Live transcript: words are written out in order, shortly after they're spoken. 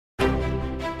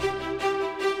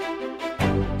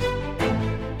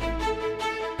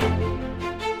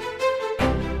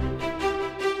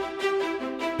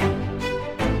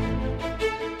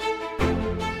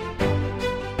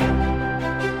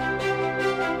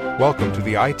Welcome to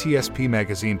the ITSP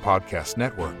Magazine Podcast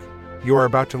Network. You are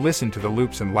about to listen to the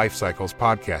Loops and Lifecycles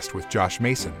podcast with Josh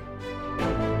Mason.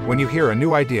 When you hear a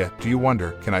new idea, do you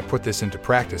wonder, can I put this into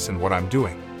practice in what I'm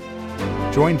doing?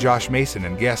 Join Josh Mason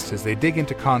and guests as they dig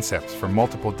into concepts from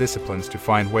multiple disciplines to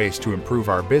find ways to improve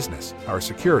our business, our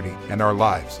security, and our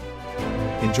lives.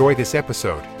 Enjoy this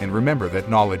episode, and remember that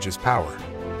knowledge is power,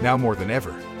 now more than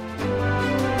ever.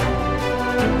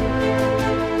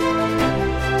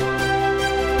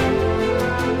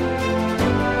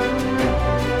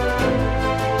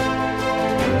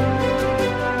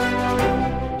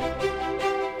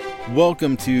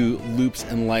 Welcome to Loops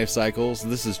and Lifecycles.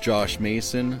 This is Josh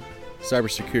Mason,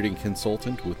 cybersecurity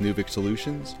consultant with Nuvik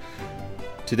Solutions.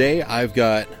 Today I've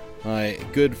got my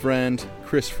good friend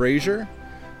Chris Frazier,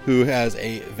 who has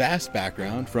a vast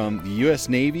background from the U.S.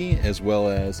 Navy as well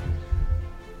as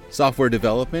software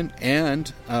development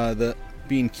and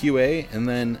being QA and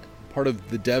then part of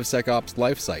the DevSecOps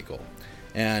lifecycle.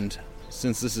 And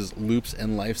since this is Loops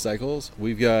and Lifecycles,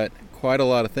 we've got quite a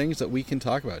lot of things that we can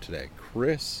talk about today.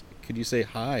 Chris, could you say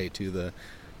hi to the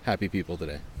happy people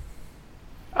today?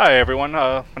 Hi, everyone.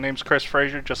 My name's Chris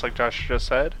Frazier, just like Josh just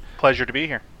said. Pleasure to be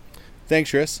here. Thanks,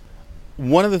 Chris.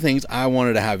 One of the things I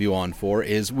wanted to have you on for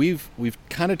is we've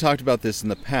kind of talked about this in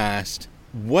the past.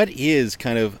 What is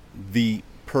kind of the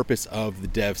purpose of the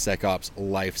DevSecOps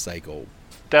lifecycle?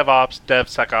 DevOps,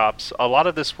 DevSecOps. A lot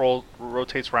of this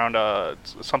rotates around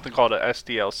something called a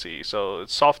SDLC, so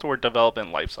it's Software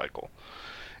Development Lifecycle.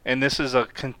 And this is a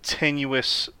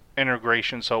continuous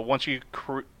integration. So once you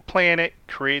plan it,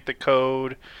 create the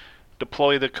code,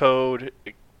 deploy the code,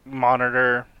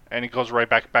 monitor, and it goes right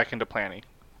back into planning.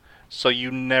 So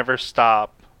you never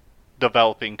stop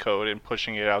developing code and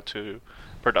pushing it out to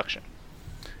production.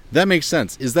 That makes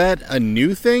sense. Is that a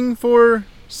new thing for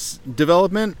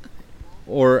development?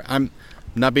 Or I'm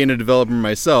not being a developer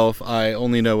myself, I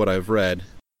only know what I've read.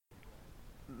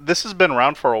 This has been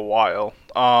around for a while.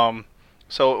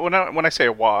 So when I say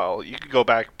a while, you could go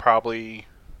back probably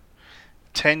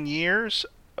 10 years.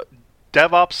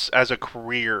 DevOps as a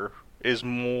career is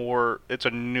it's a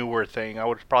newer thing. I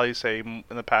would probably say in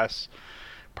the past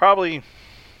probably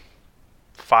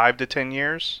 5 to 10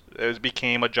 years, it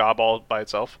became a job all by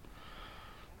itself.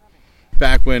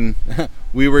 Back when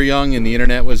we were young and the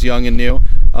internet was young and new,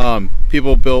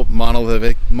 people built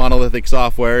monolithic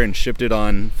software and shipped it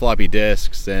on floppy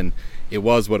disks, and it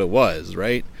was what it was,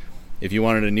 right? If you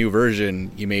wanted a new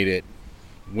version, you made it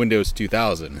Windows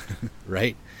 2000,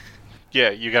 right? Yeah,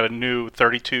 you got a new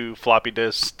 32 floppy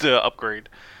disk to upgrade.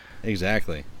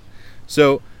 Exactly.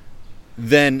 So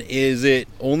then is it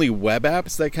only web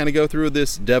apps that kind of go through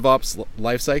this DevOps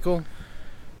lifecycle?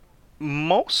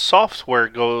 Most software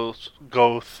go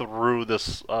through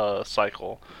this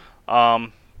cycle.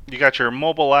 You got your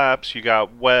mobile apps, you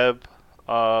got web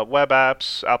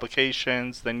apps,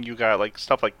 applications, then you got like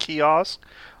stuff like kiosk.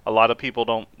 A lot of people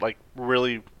don't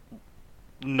really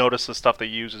notice the stuff they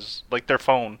use is like their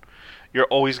phone. You're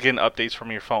always getting updates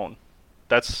from your phone.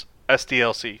 That's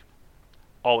SDLC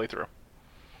all the way through.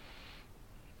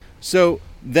 So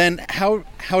then how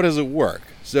does it work?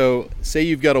 So say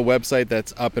you've got a website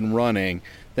that's up and running,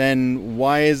 then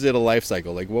why is it a life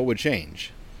cycle? Like what would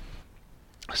change?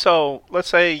 So let's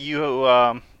say you,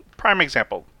 prime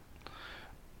example,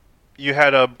 you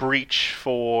had a breach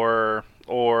or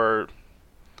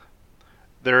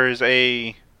there is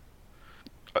a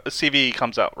CVE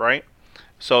comes out, right?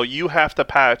 So you have to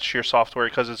patch your software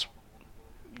because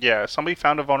somebody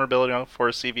found a vulnerability for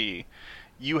a CVE.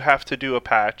 You have to do a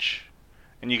patch,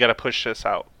 and you got to push this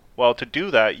out. Well, to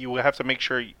do that, you have to make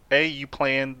sure, you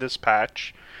plan this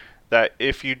patch, that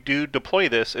if you do deploy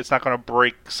this, it's not going to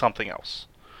break something else.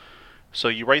 So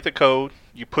you write the code,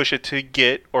 you push it to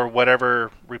Git or whatever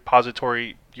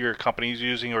repository your company is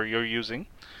using or you're using.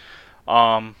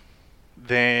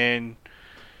 Then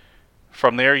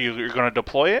from there, you're going to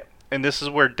deploy it, and this is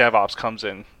where DevOps comes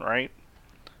in, right?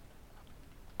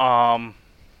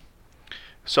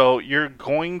 So you're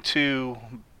going to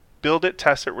build it,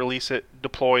 test it, release it,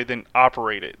 deploy, then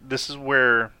operate it. This is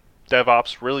where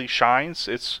DevOps really shines.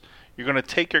 You're going to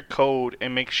take your code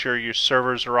and make sure your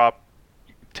servers are up.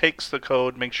 Takes the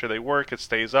code, make sure they work, it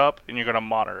stays up, and you're going to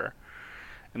monitor.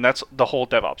 And that's the whole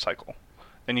DevOps cycle.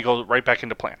 Then you go right back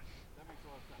into plan.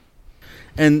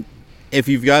 And if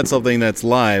you've got something that's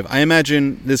live, I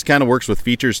imagine this kind of works with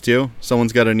features too.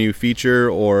 Someone's got a new feature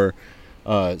or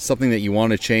something that you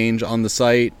want to change on the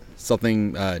site,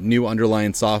 something new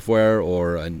underlying software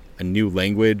or a new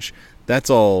language. That's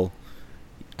all.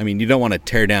 I mean, you don't want to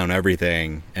tear down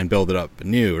everything and build it up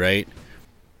new, right?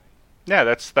 Yeah,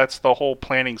 that's the whole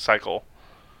planning cycle.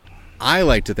 I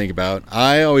like to think about,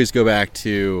 I always go back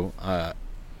to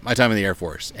my time in the Air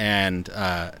Force. And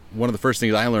one of the first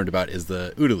things I learned about is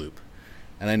the OODA loop.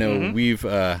 And I know we've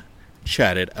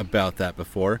chatted about that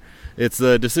before. It's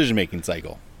the decision-making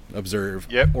cycle. Observe,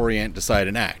 orient, decide,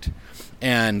 and act.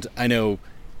 And I know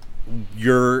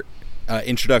your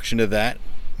introduction to that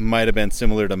might have been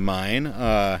similar to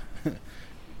mine,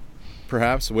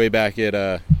 perhaps way back at,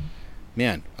 up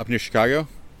near Chicago?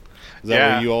 Is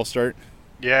that where you all start?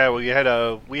 Yeah, we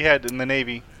had in the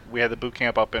Navy, we had the boot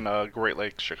camp up in Great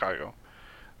Lake, Chicago.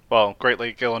 Well, Great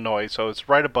Lake, Illinois, so it's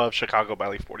right above Chicago by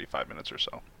like 45 minutes or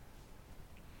so.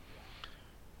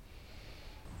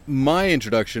 My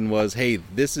introduction was, hey,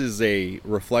 this is a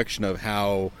reflection of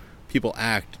how people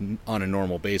act on a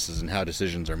normal basis and how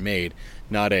decisions are made,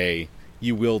 not a,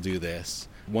 you will do this.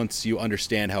 Once you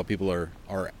understand how people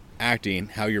are acting,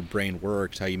 how your brain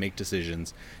works, how you make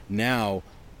decisions, now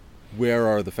where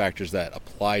are the factors that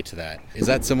apply to that? Is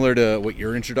that similar to what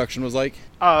your introduction was like?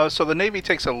 So the Navy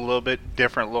takes a little bit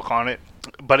different look on it,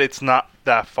 but it's not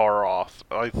that far off.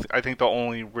 I think the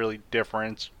only really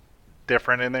different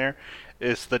in there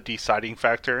is the deciding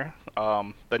factor.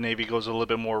 The Navy goes a little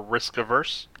bit more risk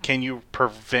averse. Can you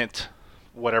prevent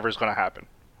whatever's going to happen?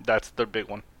 That's the big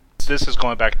one. This is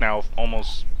going back now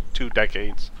almost 2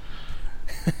 decades.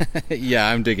 Yeah,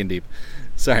 I'm digging deep.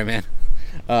 Sorry, man.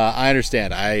 I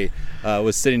understand. I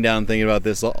was sitting down thinking about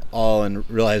this all and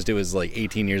realized it was like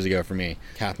 18 years ago for me.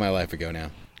 Half my life ago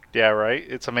now. Yeah, right?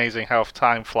 It's amazing how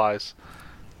time flies.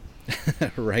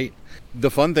 Right?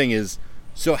 The fun thing is,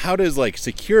 so how does like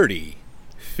security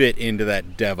fit into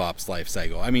that DevOps life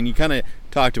cycle? I mean, you kind of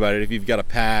talked about it. If you've got a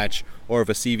patch or if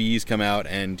a CVE's come out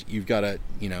and you've got to,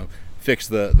 fix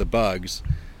the bugs.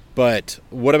 But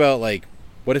what about like,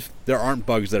 what if there aren't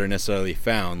bugs that are necessarily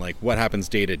found? Like what happens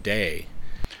day to day?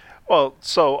 Well,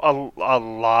 so a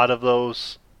lot of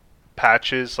those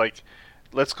patches, like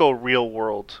let's go real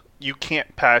world. You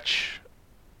can't patch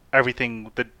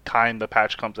everything the time the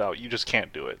patch comes out. You just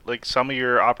can't do it. Like some of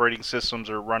your operating systems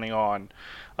are running on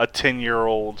a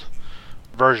 10-year-old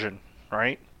version,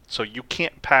 right? So you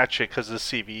can't patch it because the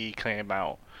CVE came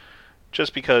out.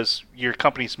 Just because your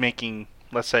company's making,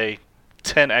 let's say,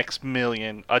 10x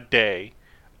million a day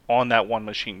on that one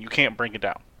machine. You can't bring it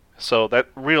down. So that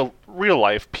real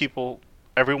life,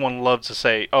 everyone loves to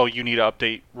say, oh, you need to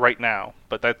update right now.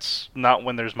 But that's not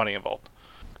when there's money involved.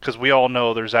 Because we all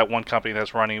know there's that one company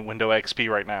that's running Windows XP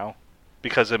right now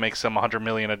because it makes them 100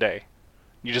 million a day.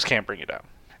 You just can't bring it down.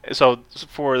 So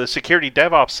for the security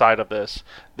DevOps side of this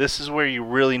is where you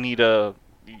really need to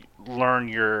learn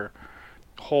your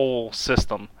whole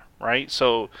system, right?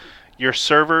 So your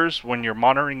servers, when you're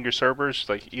monitoring your servers,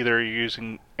 like either you're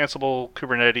using Ansible,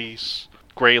 Kubernetes,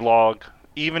 Graylog,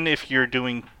 even if you're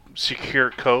doing secure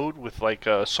code with like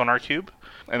a SonarQube,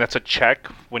 and that's a check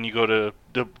when you go to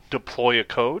deploy a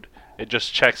code, it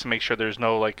just checks to make sure there's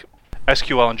no like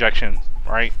SQL injection,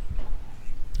 right?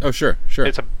 Oh, sure.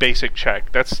 It's a basic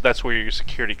check. That's where your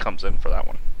security comes in for that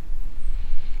one.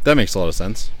 That makes a lot of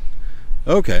sense.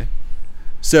 Okay.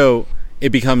 So it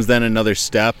becomes then another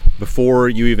step before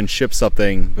you even ship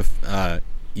something.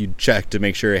 You check to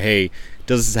make sure, hey,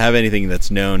 does this have anything that's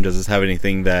known? Does this have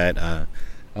anything that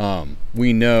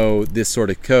we know this sort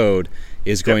of code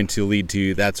is going to lead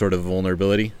to that sort of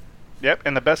vulnerability? Yep,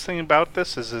 and the best thing about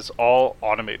this is it's all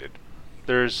automated.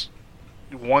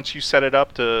 Once you set it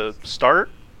up to start,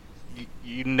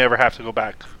 you never have to go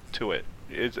back to it.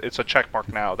 It's a check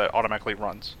mark now that automatically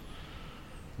runs.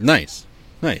 Nice.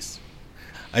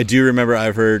 I do remember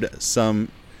I've heard some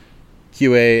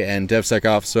QA and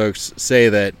DevSecOps folks say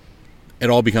that it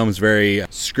all becomes very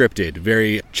scripted,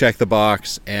 very check the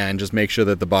box and just make sure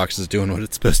that the box is doing what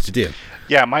it's supposed to do.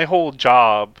 Yeah, my whole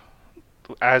job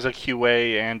as a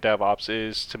QA and DevOps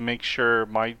is to make sure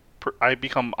I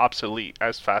become obsolete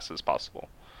as fast as possible.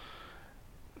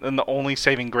 And the only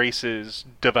saving grace is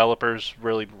developers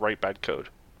really write bad code.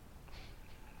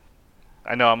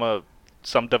 I know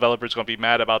some developers going to be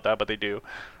mad about that, but they do.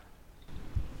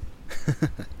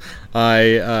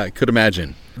 I could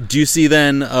imagine. Do you see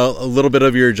then a little bit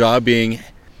of your job being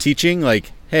teaching?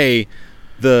 Like, hey,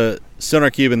 the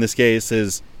SonarQube in this case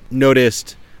has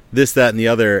noticed this, that, and the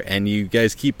other, and you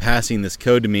guys keep passing this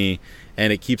code to me,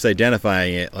 and it keeps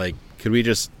identifying it. Like, could we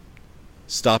just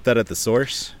stop that at the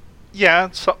source?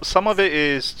 Yeah, so, some of it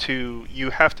is you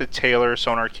have to tailor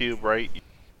SonarQube, right?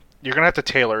 You're going to have to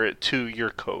tailor it to your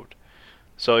code.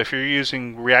 So if you're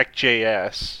using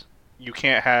React.js, you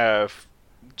can't have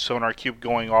SonarQube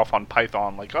going off on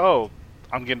Python like, oh,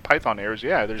 I'm getting Python errors.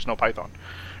 Yeah, there's no Python,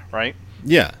 right?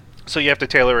 Yeah. So you have to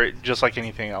tailor it just like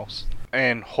anything else.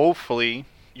 And hopefully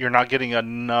you're not getting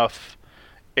enough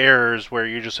errors where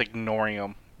you're just ignoring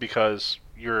them because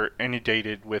you're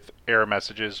inundated with error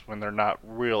messages when they're not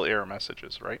real error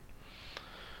messages, right?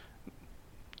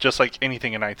 Just like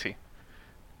anything in IT.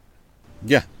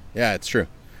 Yeah, it's true.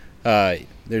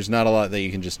 There's not a lot that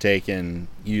you can just take and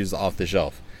use off the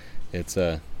shelf. It's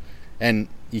and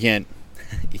you can't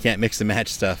mix and match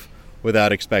stuff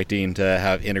without expecting to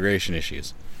have integration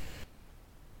issues.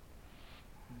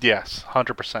 Yes,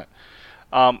 100%.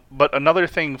 But another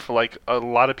thing for like a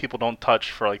lot of people don't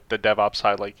touch for like the DevOps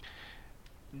side, like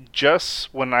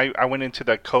just when I went into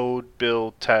the code,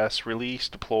 build, test, release,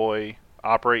 deploy,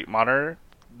 operate, monitor,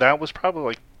 that was probably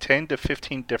like 10 to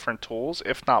 15 different tools,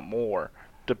 if not more,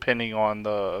 depending on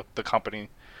the company,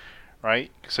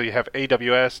 right? So you have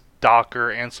AWS, Docker,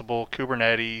 Ansible,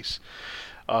 Kubernetes,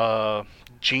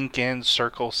 Jenkins,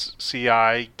 Circle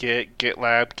CI, Git,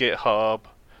 GitLab, GitHub,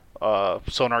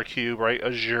 SonarQube, right?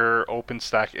 Azure,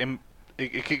 OpenStack, and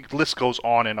list goes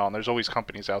on and on. There's always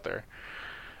companies out there.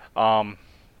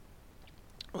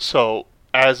 So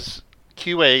as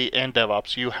QA and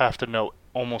DevOps, you have to know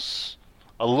almost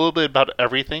a little bit about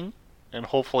everything, and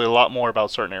hopefully a lot more about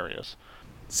certain areas.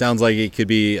 Sounds like it could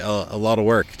be a lot of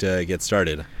work to get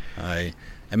started. I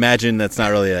imagine that's not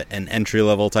really an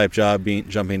entry-level type job,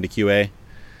 jumping to QA.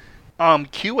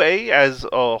 QA as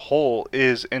a whole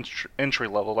is entry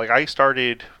level. Like I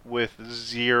started with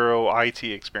 0 IT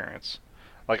experience.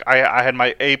 Like I had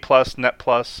my A+, Net+,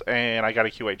 and I got a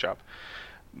QA job.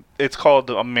 It's called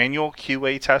a manual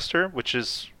QA tester, which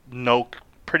is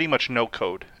pretty much no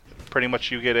code. Pretty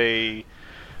much you get a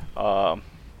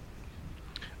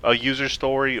user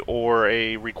story or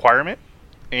a requirement,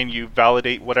 and you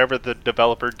validate whatever the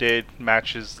developer did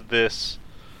matches this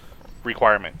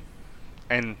requirement.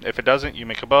 And if it doesn't, you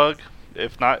make a bug.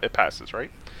 If not, it passes,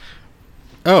 right?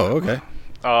 Oh, okay.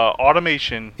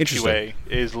 Automation QA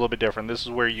is a little bit different. This is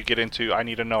where you get into, I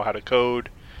need to know how to code.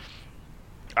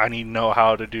 I need to know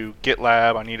how to do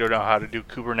GitLab. I need to know how to do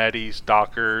Kubernetes,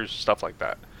 Docker, stuff like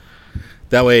that.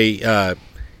 That way,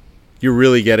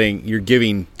 you're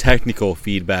giving technical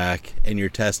feedback and you're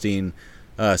testing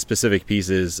specific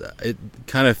pieces. It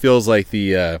kind of feels like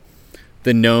the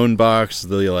known box,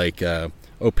 the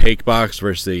opaque box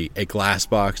versus a glass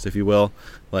box, if you will.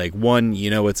 Like one, you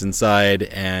know what's inside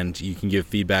and you can give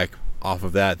feedback off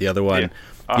of that. The other one,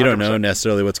 you don't know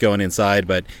necessarily what's going inside,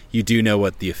 but you do know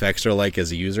what the effects are like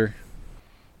as a user.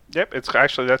 Yep,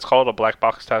 that's called a black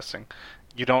box testing.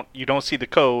 You don't see the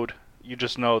code, you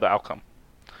just know the outcome.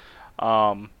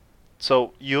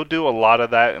 So you'll do a lot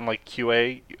of that in like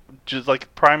QA. Just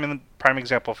like prime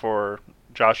example for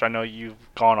Josh, I know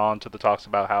you've gone on to the talks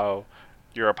about how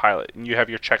you're a pilot and you have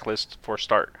your checklist for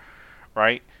start,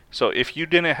 right? So if you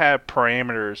didn't have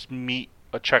parameters meet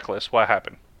a checklist, what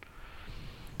happened?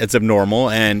 It's abnormal,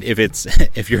 and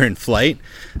if you're in flight,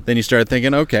 then you start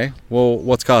thinking, okay, well,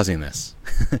 what's causing this?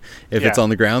 If it's on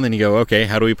the ground, then you go, okay,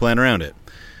 how do we plan around it?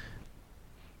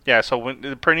 Yeah, so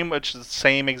pretty much the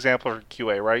same example for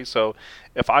QA, right? So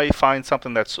if I find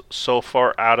something that's so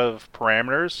far out of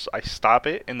parameters, I stop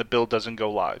it and the build doesn't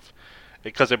go live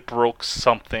because it broke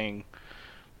something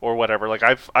or whatever. Like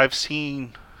I've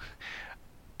seen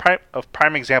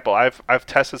prime example. I've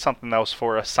tested something that was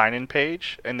for a sign-in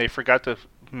page and they forgot to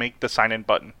make the sign-in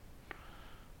button.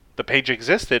 The page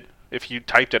existed if you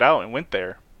typed it out and went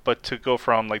there, but to go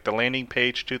from like the landing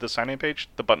page to the sign-in page,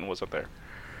 the button wasn't there.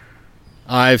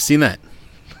 I've seen that.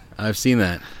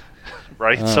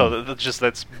 Right? So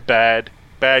that's bad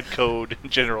code in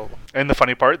general. And the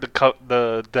funny part,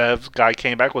 the dev guy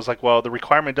came back was like, well, the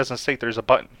requirement doesn't state there's a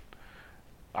button.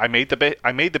 I made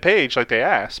the page like they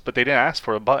asked, but they didn't ask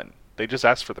for a button. They just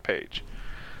asked for the page.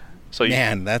 So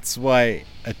that's why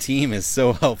a team is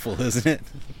so helpful, isn't it?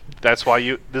 This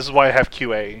is why I have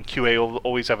QA, and QA will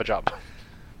always have a job.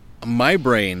 My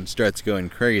brain starts going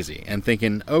crazy and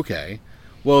thinking, okay,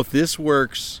 well, if this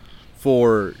works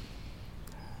for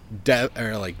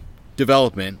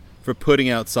development for putting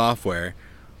out software,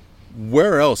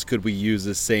 where else could we use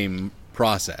the same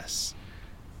process?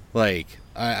 Like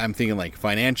I'm thinking like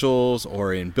financials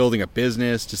or in building a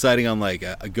business, deciding on like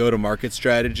a go-to-market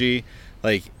strategy.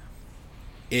 Like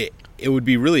it would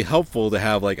be really helpful to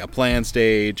have like a plan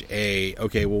stage,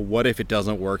 okay, well, what if it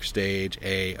doesn't work stage,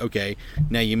 okay,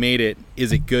 now you made it,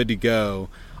 is it good to go?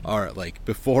 Or like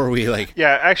before we like...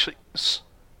 Yeah, actually,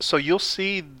 so you'll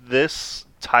see this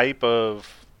type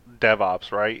of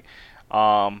DevOps, right?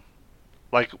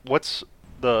 Like what's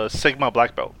the Sigma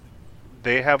Black Belt?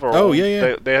 They have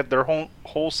they have their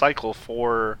whole cycle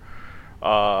for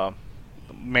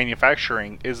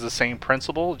manufacturing is the same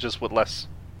principle, just with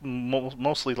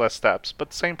mostly less steps,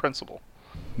 but same principle.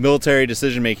 military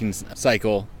decision-making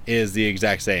cycle is the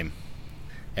exact same.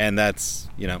 And that's,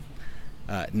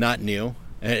 not new.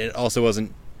 It also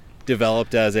wasn't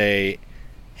developed as a,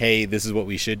 hey, this is what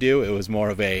we should do. It was more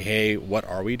of a, hey, what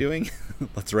are we doing?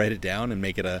 Let's write it down and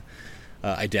make it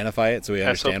identify it so we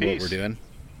understand SOPs. what we're doing.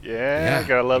 Yeah,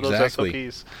 gotta love exactly.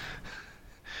 those SOPs.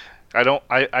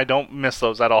 I don't miss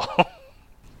those at all.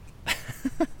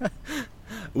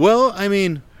 Well, I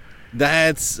mean,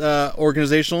 that's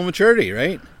organizational maturity,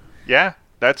 right? Yeah,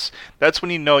 that's when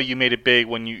you know you made it big,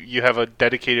 when you have a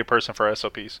dedicated person for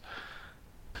SOPs.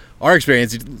 Our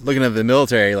experience, looking at the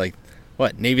military, like,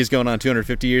 what, Navy's going on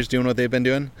 250 years doing what they've been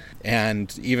doing?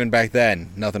 And even back then,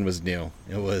 nothing was new.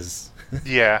 It was...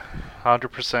 Yeah,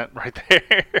 100% right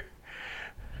there.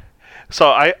 So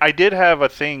I did have a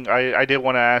thing I did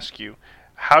want to ask you.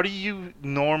 How do you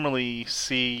normally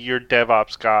see your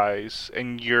DevOps guys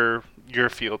in your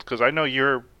field? Because I know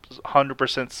you're 100%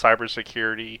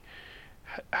 cybersecurity.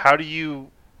 How do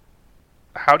you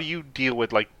deal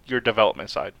with like your development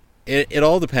side? It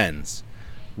all depends.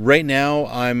 Right now,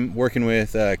 I'm working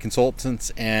with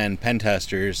consultants and pen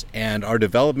testers, and our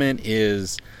development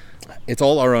it's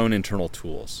all our own internal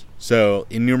tools. So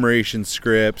enumeration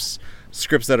scripts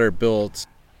that are built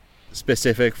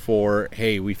specific for,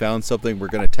 hey, we found something, we're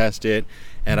going to test it,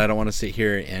 and I don't want to sit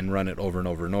here and run it over and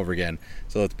over and over again.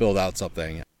 So let's build out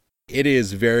something. It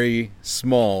is very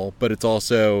small, but it's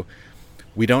also,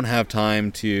 we don't have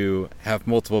time to have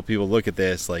multiple people look at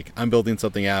this. Like, I'm building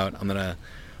something out, I'm going to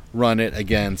run it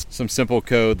against some simple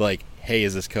code like, hey,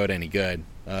 is this code any good?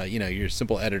 Your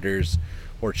simple editors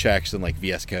or checks in like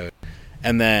VS Code.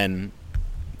 And then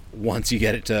once you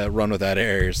get it to run without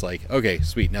errors, like, okay,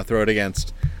 sweet, now throw it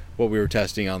against what we were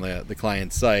testing on the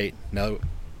client site. Now,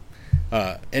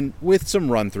 and with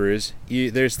some run-throughs,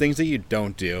 there's things that you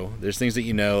don't do. There's things that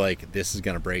like, this is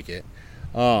going to break it.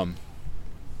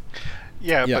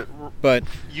 Yeah, but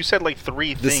you said like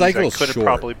 3 things that could have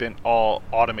probably been all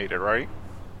automated, right?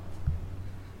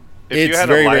 If you had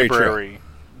a library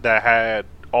that had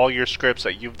all your scripts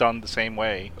that you've done the same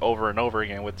way over and over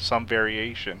again with some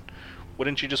variation,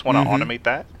 wouldn't you just want to automate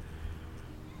that?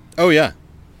 Oh, yeah.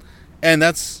 And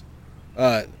that's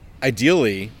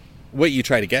ideally what you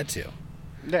try to get to.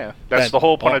 Yeah, that's the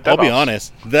whole point of DevOps. I'll be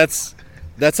honest, that's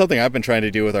something I've been trying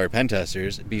to do with our pen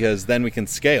testers, because then we can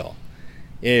scale.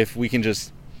 If we can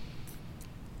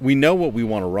we know what we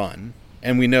want to run,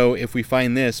 and we know if we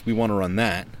find this, we want to run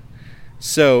that.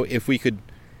 So if we could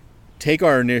take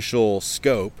our initial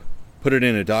scope, put it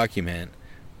in a document,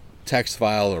 text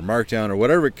file or markdown or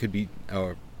whatever it could be,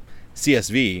 or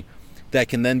CSV, that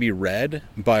can then be read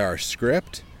by our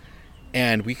script,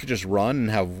 and we could just run and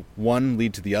have one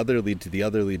lead to the other, lead to the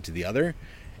other, lead to the other.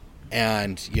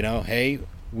 And, hey,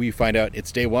 we find out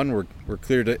it's day 1, we're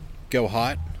clear to go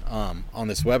hot on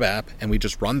this web app, and we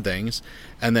just run things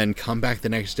and then come back the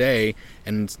next day,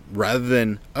 and rather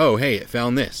than, oh, hey, it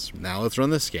found this, now let's run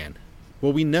this scan.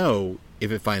 Well, we know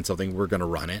if it finds something, we're going to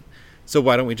run it. So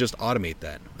why don't we just automate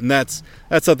that? And that's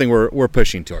something we're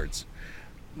pushing towards.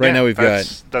 Right now we've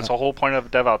got... That's the whole point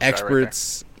of DevOps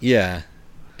experts. Right, yeah,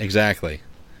 exactly.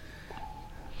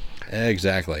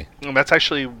 Exactly. And that's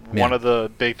actually one of the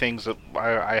big things that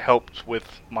I helped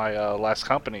with my last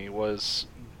company, was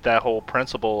that whole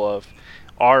principle of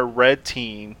our red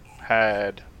team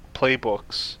had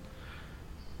playbooks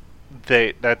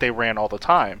that they ran all the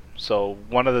time. So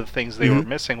one of the things they were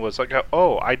missing was like,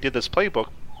 oh, I did this playbook,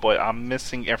 but I'm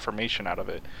missing information out of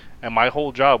it. And my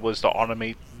whole job was to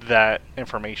automate that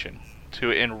information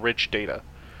to enrich data.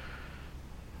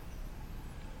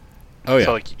 Oh, yeah.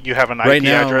 So like, you have an IP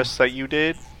address that you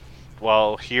did.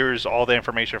 Well, here's all the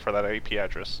information for that IP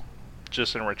address.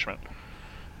 Just enrichment.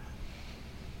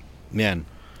 Man.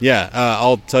 Yeah,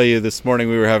 I'll tell you, this morning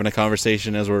we were having a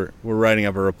conversation as we're writing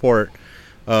up a report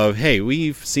of, hey,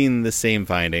 we've seen the same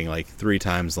finding like 3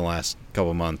 times in the last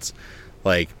couple months.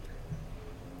 Like,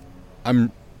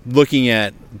 I'm looking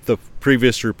at the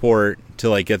previous report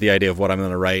to like get the idea of what I'm going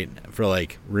to write for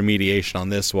like remediation on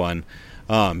this one,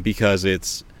 because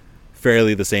it's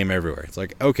fairly the same everywhere. It's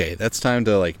like, okay, that's time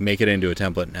to like make it into a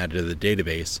template and add it to the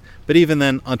database. But even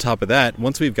then, on top of that,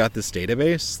 once we've got this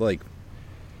database, like,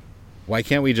 why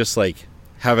can't we just like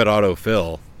have it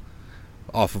autofill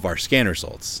off of our scan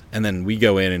results, and then we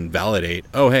go in and validate,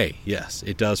 oh, hey, yes,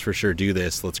 it does for sure do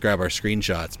this, let's grab our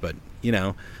screenshots. But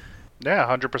yeah,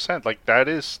 100%. Like, that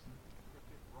is,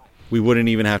 we wouldn't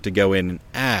even have to go in and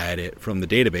add it from the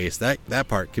database. That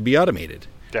part could be automated.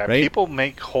 Yeah, right? People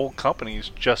make whole companies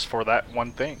just for that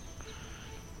one thing.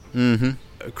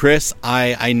 Chris,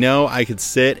 I know I could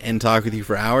sit and talk with you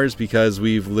for hours because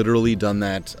we've literally done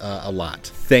that a lot.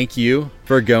 Thank you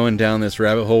for going down this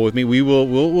rabbit hole with me.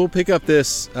 We'll pick up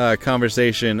this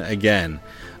conversation again,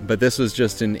 but this was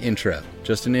just an intro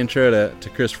to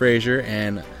Chris Frazier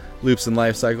and Loops and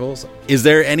Lifecycles. Is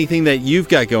there anything that you've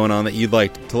got going on that you'd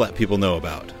like to let people know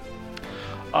about?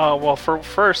 Well,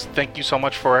 first, thank you so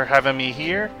much for having me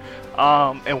here.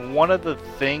 And one of the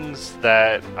things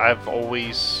that I've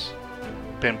always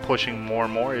been pushing more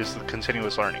and more is the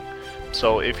continuous learning.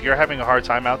 So if you're having a hard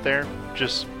time out there,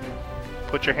 just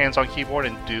put your hands on keyboard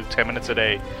and do 10 minutes a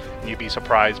day, and you'd be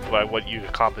surprised by what you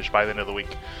accomplish by the end of the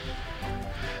week.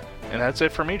 And that's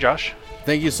it for me, Josh.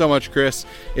 Thank you so much, Chris.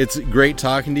 It's great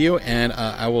talking to you, and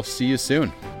I will see you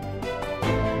soon.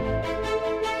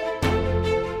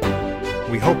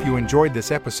 We hope you enjoyed this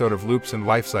episode of Loops and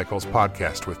Lifecycles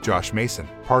podcast with Josh Mason,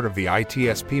 part of the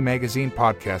ITSP Magazine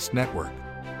Podcast Network.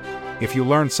 If you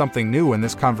learned something new and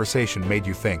this conversation made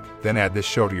you think, then add this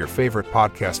show to your favorite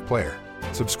podcast player.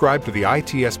 Subscribe to the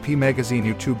ITSP Magazine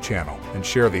YouTube channel and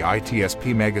share the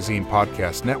ITSP Magazine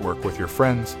Podcast Network with your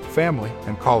friends, family,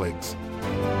 and colleagues.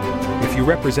 If you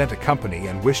represent a company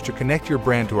and wish to connect your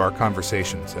brand to our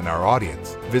conversations and our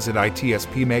audience, visit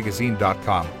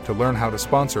itspmagazine.com to learn how to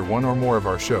sponsor one or more of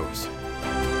our shows.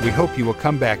 We hope you will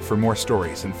come back for more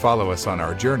stories and follow us on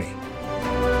our journey.